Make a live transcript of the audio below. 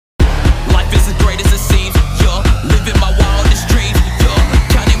life is as great as it seems. Yeah, living my wildest dreams. Yeah,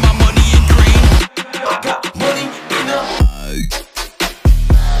 counting my money in green. I got money in the.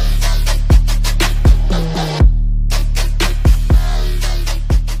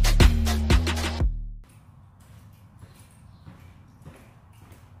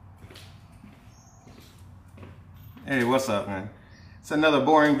 Hey, what's up, man? It's another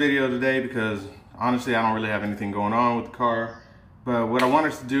boring video today because honestly I don't really have anything going on with the car. But what I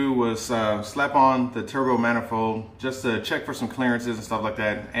wanted to do was slap on the turbo manifold just to check for some clearances and stuff like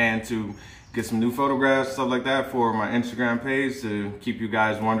that, and to get some new photographs and stuff like that for my Instagram page to keep you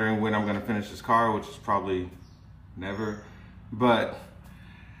guys wondering when I'm going to finish this car, which is probably never. But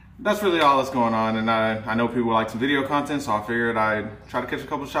that's really all that's going on, and I know people like some video content, so I figured I'd try to catch a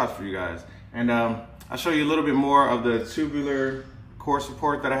couple shots for you guys. And I'll show you a little bit more of the tubular core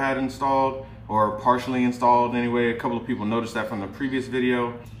support that I had installed, or partially installed anyway. A couple of people noticed that from the previous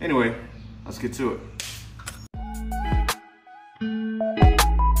video. Anyway, let's get to it.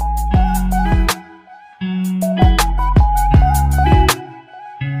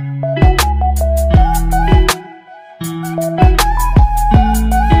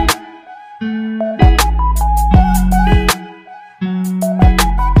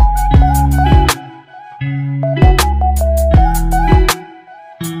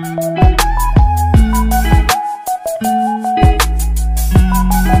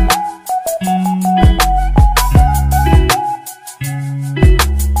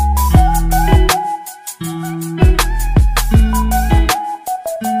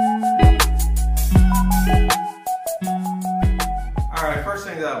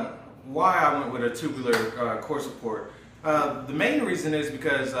 Why I went with a tubular core support. The main reason is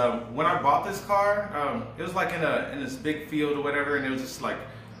because when I bought this car, it was like in this big field or whatever, and it was just like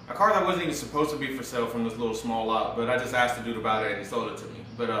a car that wasn't even supposed to be for sale from this little small lot, but I just asked the dude about it and he sold it to me.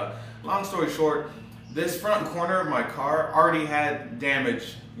 But long story short, this front corner of my car already had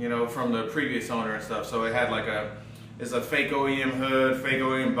damage, you know, from the previous owner and stuff. So it had like it's a fake OEM hood, fake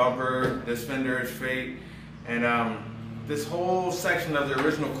OEM bumper, this fender is fake, and this whole section of the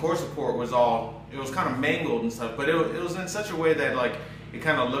original core support was it was kind of mangled and stuff, but it was in such a way that like it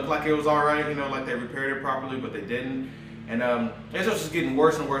kind of looked like it was all right, you know, like they repaired it properly, but they didn't. And it's just getting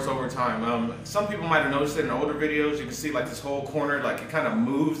worse and worse over time. Some people might have noticed it in older videos. You can see like this whole corner, like it kind of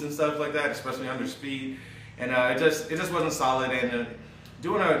moves and stuff like that, especially under speed. And it just wasn't solid. And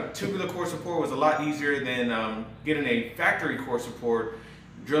doing a tubular core support was a lot easier than getting a factory core support,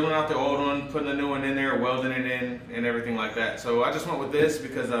 drilling out the old one, putting the new one in there, welding it in, and everything like that. So I just went with this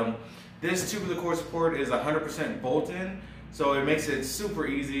because this tubular core support is 100% bolt-in, so it makes it super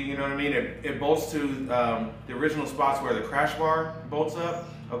easy. You know what I mean? It bolts to the original spots where the crash bar bolts up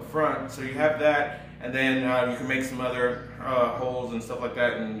front. So you have that, and then you can make some other holes and stuff like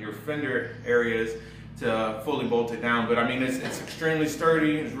that in your fender areas to fully bolt it down. But I mean, it's extremely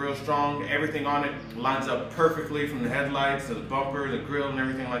sturdy, it's real strong. Everything on it lines up perfectly, from the headlights to the bumper, the grill, and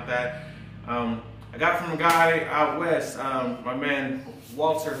everything like that. I got it from a guy out west, my man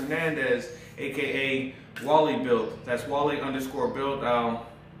Walter Hernandez, aka Wally Built. That's Wally_built. I'll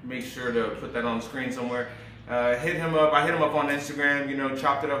make sure to put that on the screen somewhere. Hit him up. I hit him up on Instagram, you know,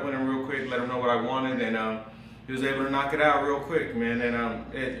 chopped it up with him real quick, let him know what I wanted, and he was able to knock it out real quick, man.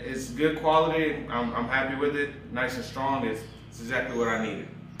 And it's good quality. I'm happy with it. Nice and strong. It's exactly what I needed.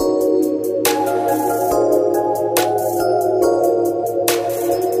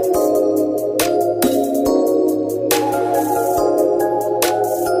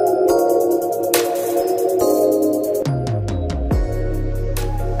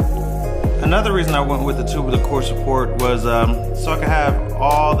 Another reason I went with the tubular core support was so I could have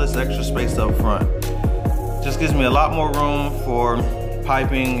all this extra space up front. Just gives me a lot more room for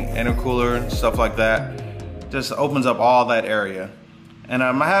piping, intercooler, stuff like that. Just opens up all that area. And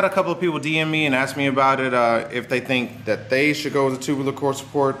I had a couple of people DM me and ask me about it, if they think that they should go with the tubular core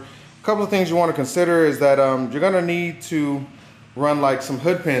support. A couple of things you want to consider is that you're gonna need to run like some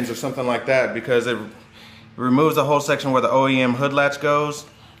hood pins or something like that, because it removes the whole section where the OEM hood latch goes.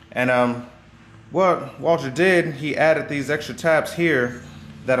 And what Walter did, he added these extra tabs here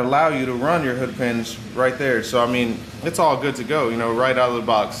that allow you to run your hood pins right there. So I mean, it's all good to go, you know, right out of the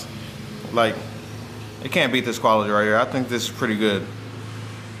box. Like, it can't beat this quality right here. I think this is pretty good.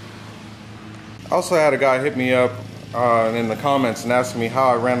 I also had a guy hit me up in the comments and ask me how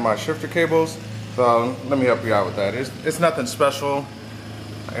I ran my shifter cables. So let me help you out with that. It's nothing special.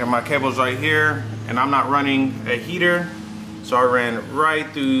 I got my cables right here, and I'm not running a heater. So I ran right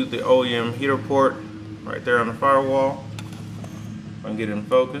through the OEM heater port right there on the firewall. If I can get it in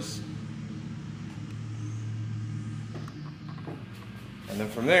focus. And then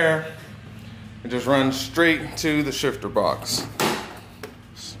from there, It just runs straight to the shifter box.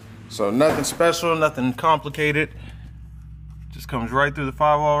 So nothing special, nothing complicated. Just comes right through the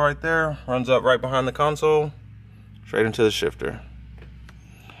firewall right there, runs up right behind the console, straight into the shifter.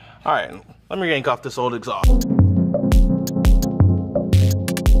 All right, let me yank off this old exhaust.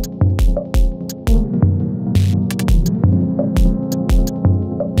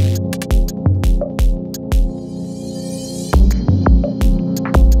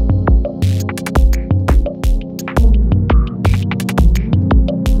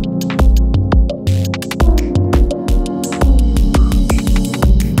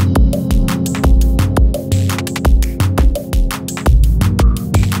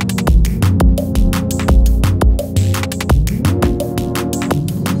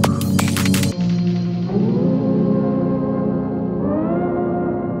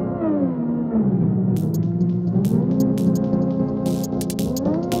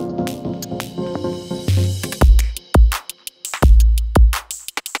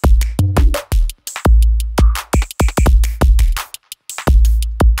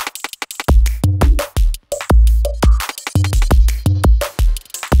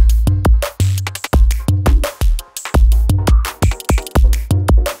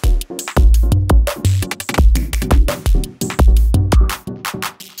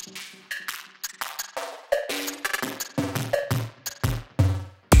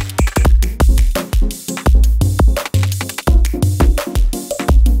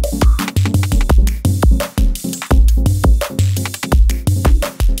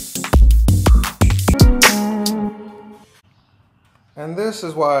 And this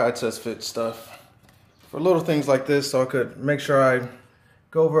is why I test fit stuff. For little things like this, so I could make sure I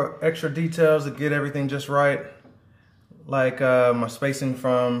go over extra details to get everything just right. Like my spacing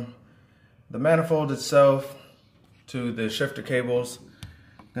from the manifold itself to the shifter cables.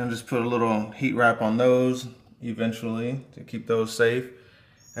 I'm gonna just put a little heat wrap on those eventually to keep those safe.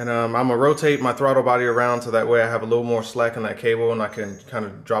 And I'm gonna rotate my throttle body around so that way I have a little more slack in that cable and I can kind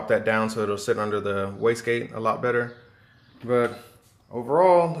of drop that down so it'll sit under the wastegate a lot better. But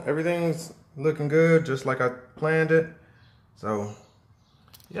overall, everything's looking good, just like I planned it. So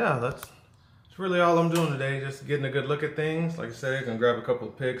yeah, that's really all I'm doing today, just getting a good look at things. Like I said, gonna grab a couple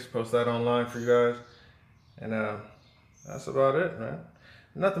of pics, post that online for you guys. And that's about it, man.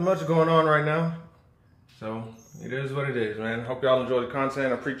 Nothing much going on right now. So it is what it is, man. Hope y'all enjoy the content.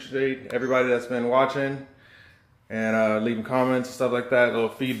 I appreciate everybody that's been watching and leaving comments and stuff like that, a little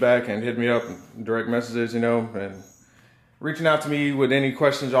feedback, and hit me up in direct messages, you know, and reaching out to me with any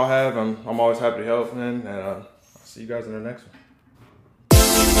questions y'all have. I'm always happy to help, man. And I'll see you guys in the next one.